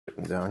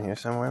written down here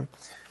somewhere.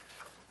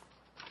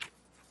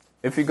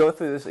 If we go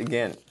through this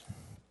again,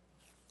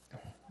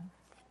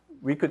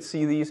 we could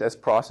see these as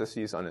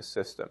processes on a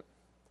system.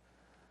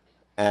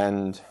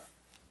 And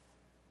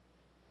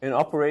in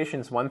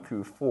operations 1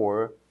 through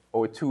 4,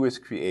 O2 is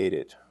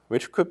created,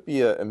 which could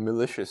be a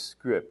malicious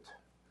script,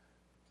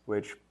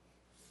 which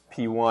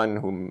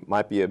P1, who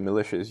might be a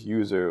malicious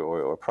user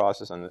or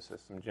process on the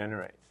system,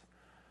 generates.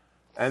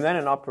 And then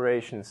in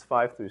operations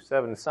 5 through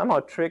 7, somehow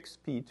tricks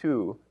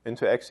P2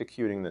 into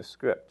executing the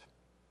script.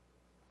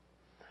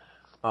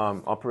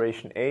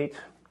 Operation 8,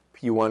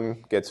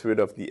 P1 gets rid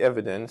of the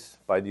evidence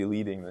by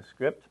deleting the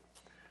script.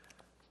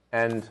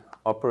 And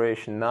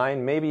operation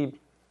 9, maybe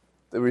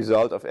the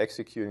result of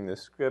executing the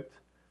script,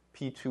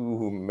 P2,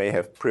 who may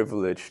have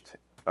privileged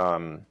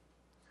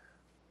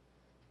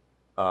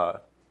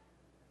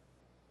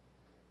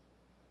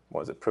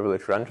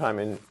privileged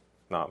runtime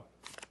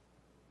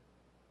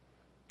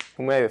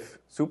who may have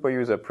super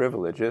user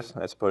privileges,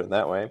 let's put it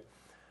that way,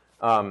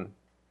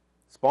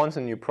 spawns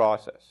a new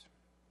process,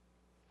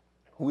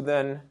 who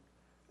then,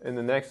 in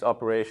the next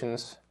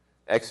operations,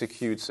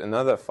 executes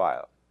another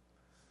file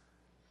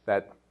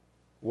that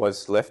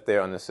was left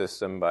there on the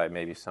system by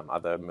maybe some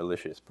other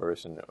malicious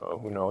person or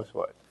who knows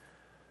what.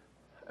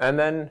 And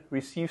then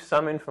receives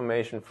some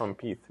information from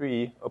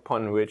P3,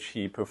 upon which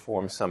he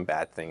performs some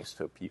bad things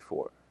to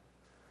P4.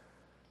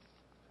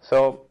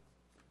 So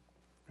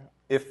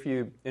if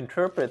you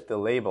interpret the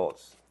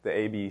labels, the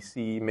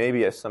ABC,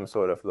 maybe as some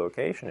sort of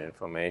location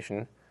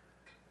information,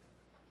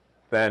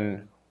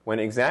 then when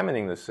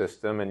examining the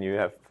system and you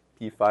have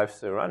P5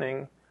 still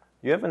running,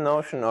 you have a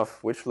notion of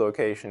which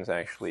locations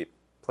actually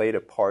played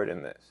a part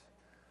in this.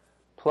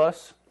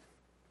 Plus,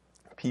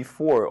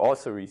 P4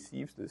 also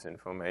receives this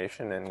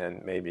information and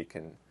then maybe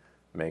can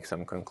make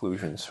some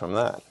conclusions from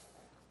that.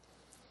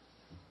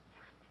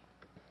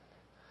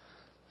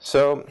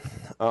 So,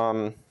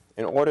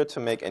 in order to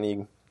make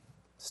any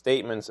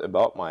statements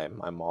about my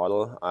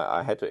model,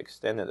 I had to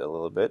extend it a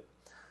little bit.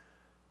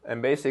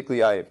 And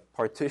basically, I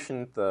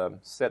partitioned the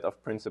set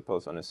of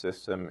principles on a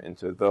system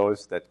into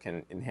those that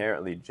can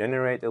inherently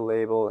generate a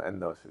label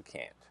and those who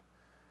can't.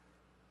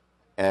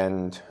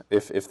 And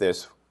if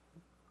there's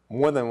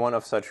more than one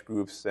of such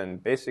groups, then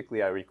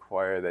basically I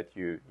require that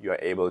you are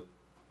able,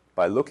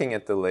 by looking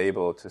at the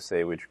label, to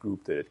say which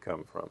group did it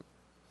come from.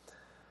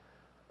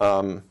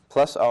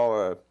 Plus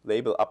our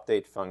label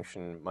update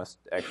function must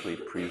actually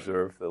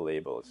preserve the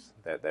labels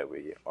that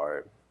we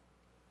are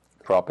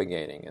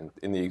propagating. And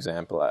in the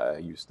example, I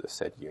used the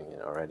set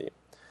union already.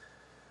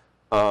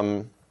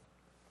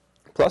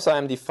 Plus I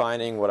am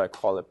defining what I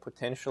call a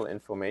potential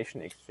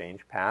information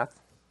exchange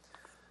path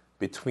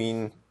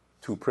between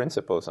two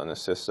principles on a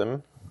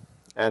system.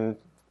 And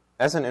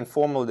as an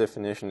informal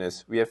definition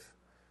is, we have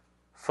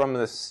from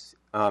this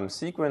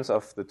sequence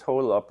of the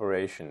total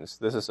operations,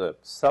 this is a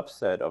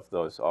subset of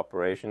those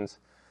operations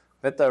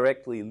that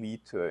directly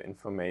lead to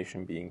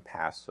information being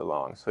passed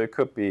along. So it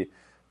could be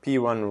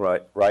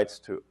P1 writes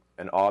to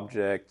an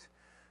object,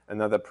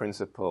 another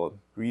principle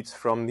reads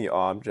from the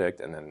object,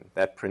 and then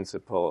that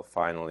principle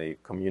finally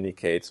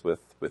communicates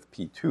with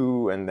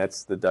P2, and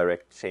that's the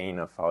direct chain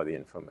of how the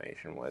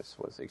information was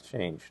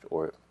exchanged,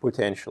 or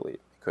potentially.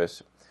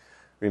 Because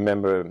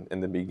remember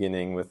in the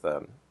beginning with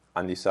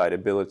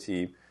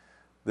undecidability,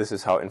 this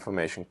is how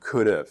information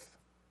could have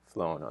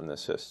flown on the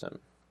system.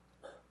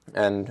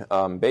 And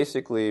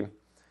basically,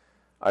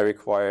 I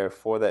require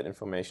for that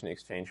information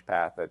exchange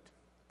path that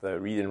the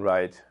read and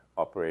write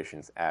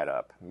operations add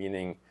up,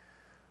 meaning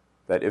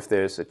that if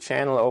there's a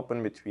channel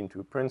open between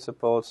two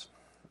principles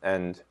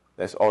and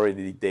there's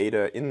already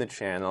data in the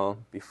channel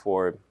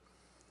before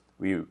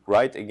we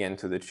write again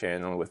to the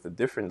channel with a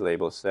different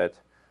label set,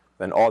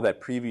 then all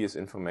that previous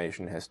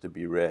information has to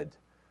be read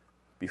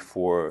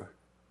before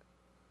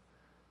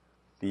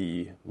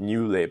the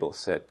new label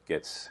set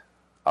gets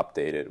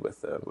updated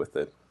with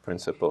the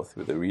principle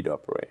through the read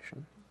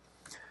operation.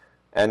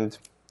 And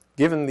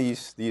given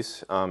these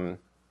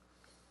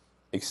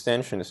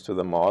extensions to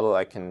the model,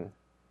 I can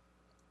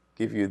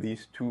give you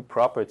these two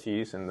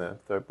properties, and the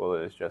third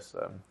bullet is just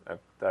a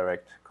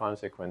direct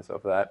consequence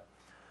of that.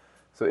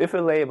 So if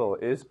a label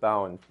is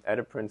bound at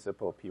a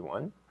principal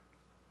P1,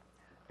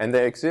 and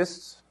there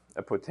exists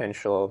a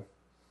potential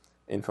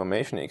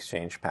information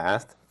exchange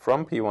path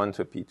from P1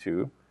 to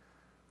P2,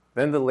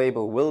 then the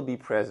label will be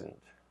present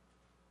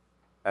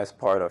as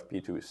part of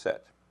P2's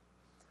set.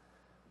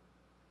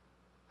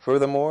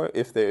 Furthermore,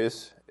 if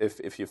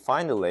you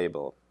find a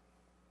label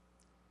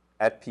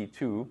at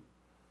P2,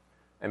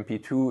 and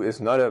P2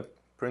 is not a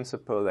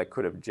principle that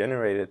could have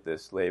generated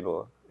this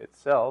label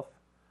itself,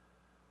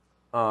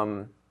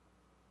 then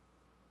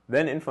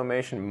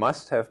information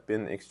must have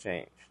been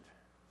exchanged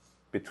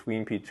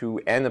between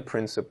P2 and a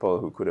principal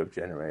who could have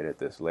generated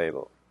this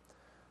label.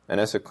 And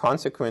as a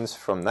consequence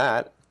from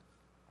that,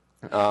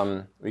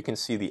 we can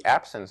see the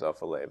absence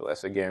of a label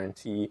as a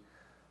guarantee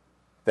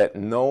that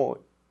no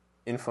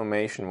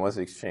information was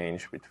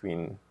exchanged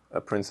between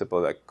a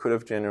principal that could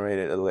have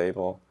generated a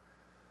label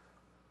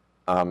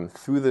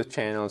through the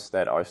channels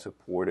that are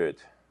supported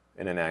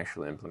in an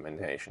actual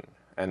implementation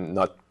and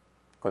not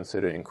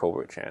considering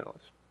covert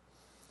channels.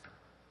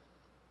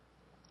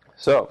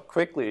 So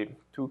quickly,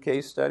 2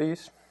 case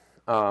studies.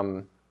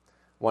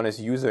 One is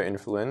user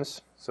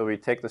influence. So we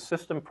take the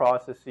system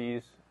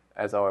processes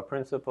as our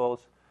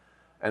principles,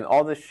 and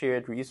all the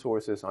shared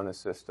resources on the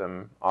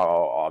system are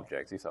our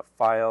objects. These are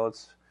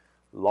files,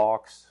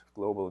 logs,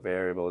 global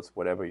variables,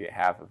 whatever you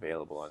have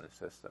available on the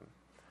system.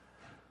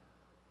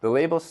 The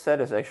label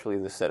set is actually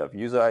the set of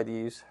user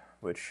IDs,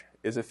 which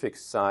is a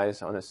fixed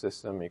size on a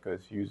system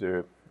because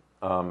user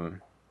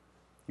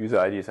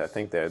IDs, I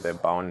think they're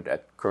bound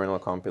at kernel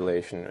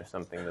compilation or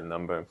something, the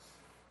number.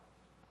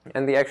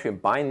 And the actual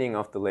binding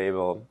of the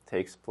label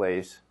takes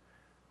place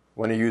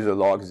when a user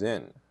logs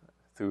in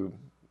through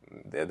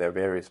there are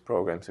various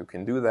programs who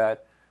can do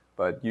that,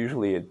 but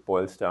usually it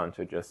boils down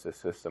to just a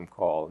system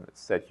call,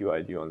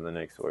 setuid on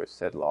Linux or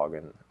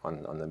setlogin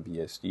on the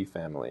BSD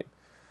family.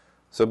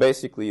 So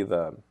basically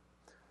the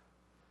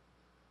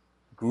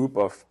group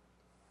of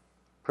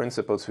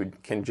principals who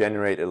can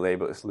generate a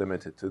label is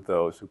limited to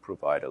those who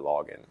provide a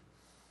login.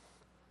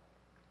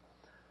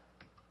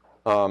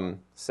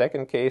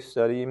 Second case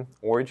study,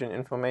 origin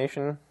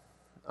information.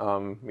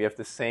 We have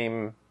the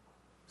same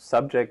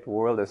subject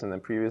world as in the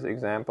previous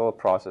example,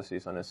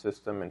 processes on a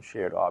system and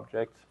shared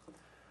objects.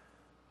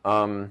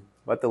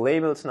 But the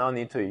labels now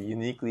need to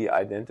uniquely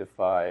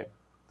identify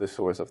the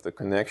source of the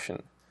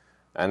connection.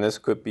 And this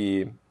could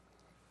be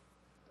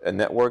a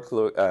network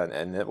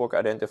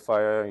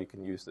identifier. You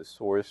can use the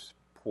source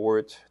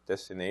port,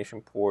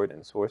 destination port,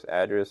 and source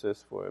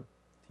addresses for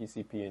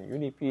TCP and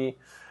UDP.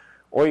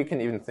 Or you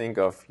can even think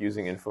of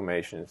using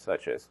information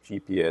such as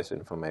GPS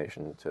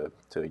information to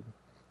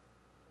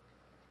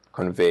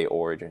convey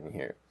origin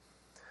here.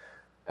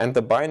 And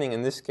the binding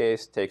in this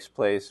case takes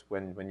place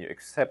when you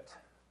accept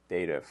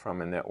data from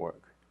a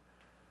network.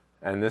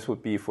 And this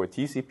would be for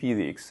TCP,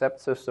 the accept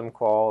system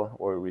call,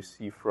 or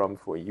receive from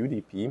for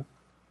UDP.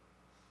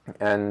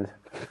 And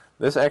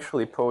this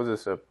actually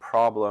poses a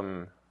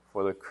problem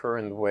for the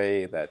current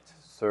way that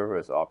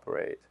servers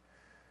operate.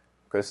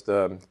 Because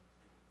the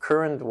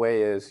current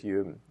way is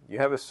you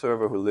have a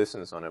server who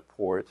listens on a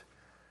port,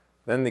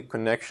 then the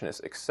connection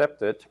is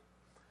accepted,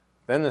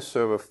 then the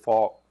server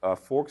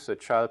forks a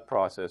child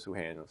process who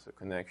handles the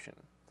connection.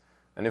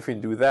 And if we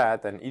do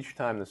that, then each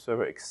time the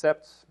server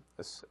accepts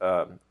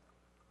a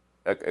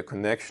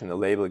connection, the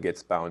label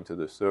gets bound to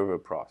the server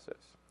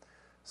process.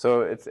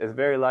 So it's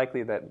very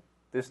likely that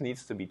this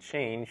needs to be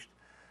changed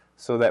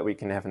so that we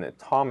can have an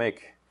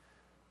atomic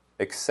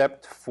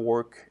accept,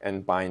 fork,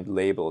 and bind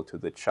label to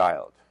the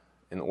child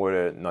in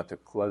order not to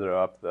clutter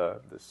up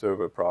the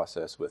server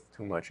process with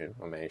too much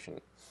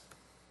information.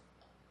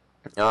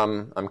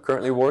 I'm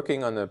currently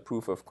working on a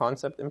proof of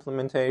concept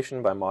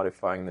implementation by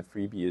modifying the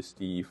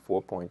FreeBSD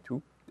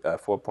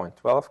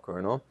 4.12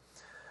 kernel.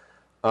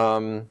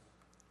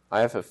 I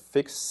have a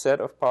fixed set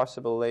of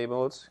possible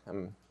labels.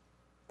 I'm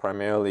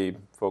primarily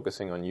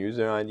focusing on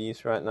user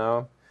IDs right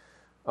now.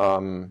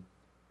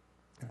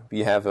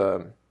 We have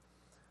a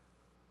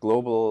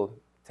global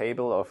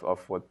table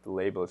of what the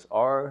labels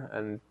are,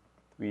 and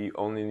we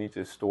only need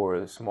to store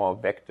a small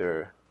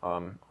vector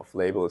of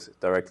labels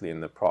directly in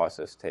the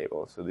process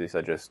table. So these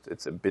are just,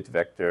 it's a bit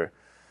vector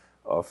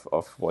of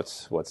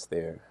what's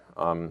there.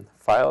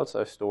 Files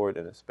are stored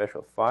in a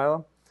special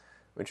file,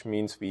 which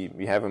means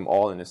we have them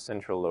all in a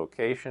central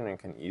location and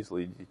can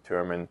easily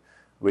determine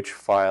which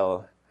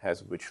file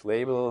has which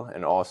label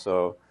and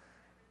also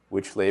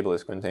which label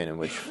is contained in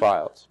which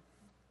files.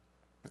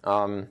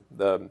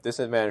 The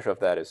disadvantage of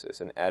that is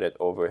an added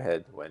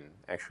overhead when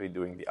actually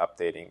doing the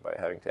updating by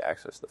having to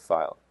access the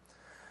file.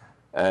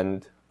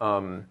 And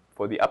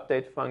for the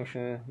update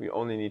function, we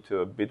only need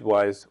to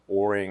bitwise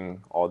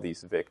ORing all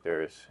these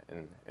vectors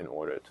in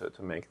order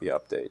to make the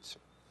updates.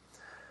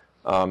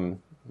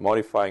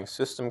 Modifying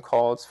system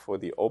calls for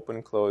the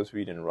open, close,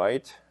 read, and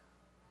write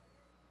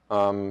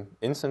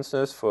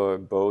instances for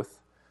both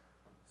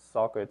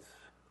sockets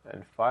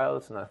and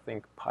files, and I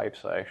think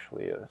pipes are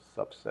actually a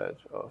subset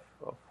of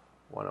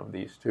one of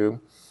these two.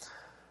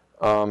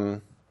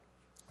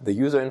 The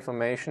user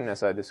information,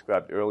 as I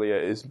described earlier,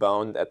 is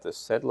bound at the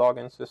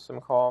setlogin system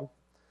call,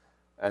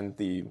 and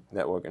the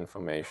network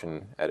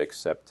information at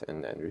accept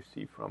and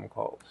receive from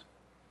calls.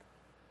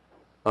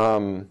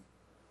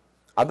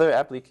 Other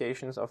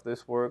applications of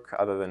this work,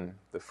 other than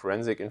the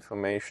forensic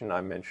information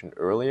I mentioned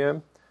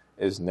earlier,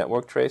 is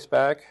network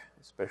traceback,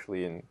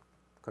 especially in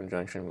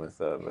conjunction with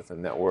the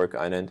network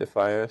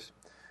identifiers.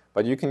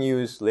 But you can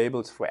use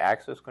labels for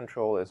access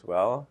control as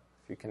well.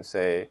 You can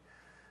say,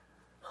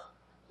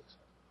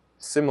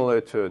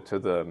 similar to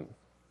the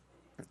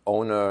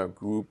owner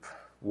group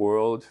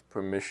world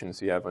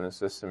permissions you have on a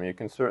system, you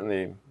can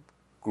certainly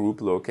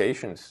group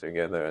locations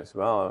together as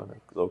well,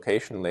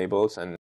 location labels, and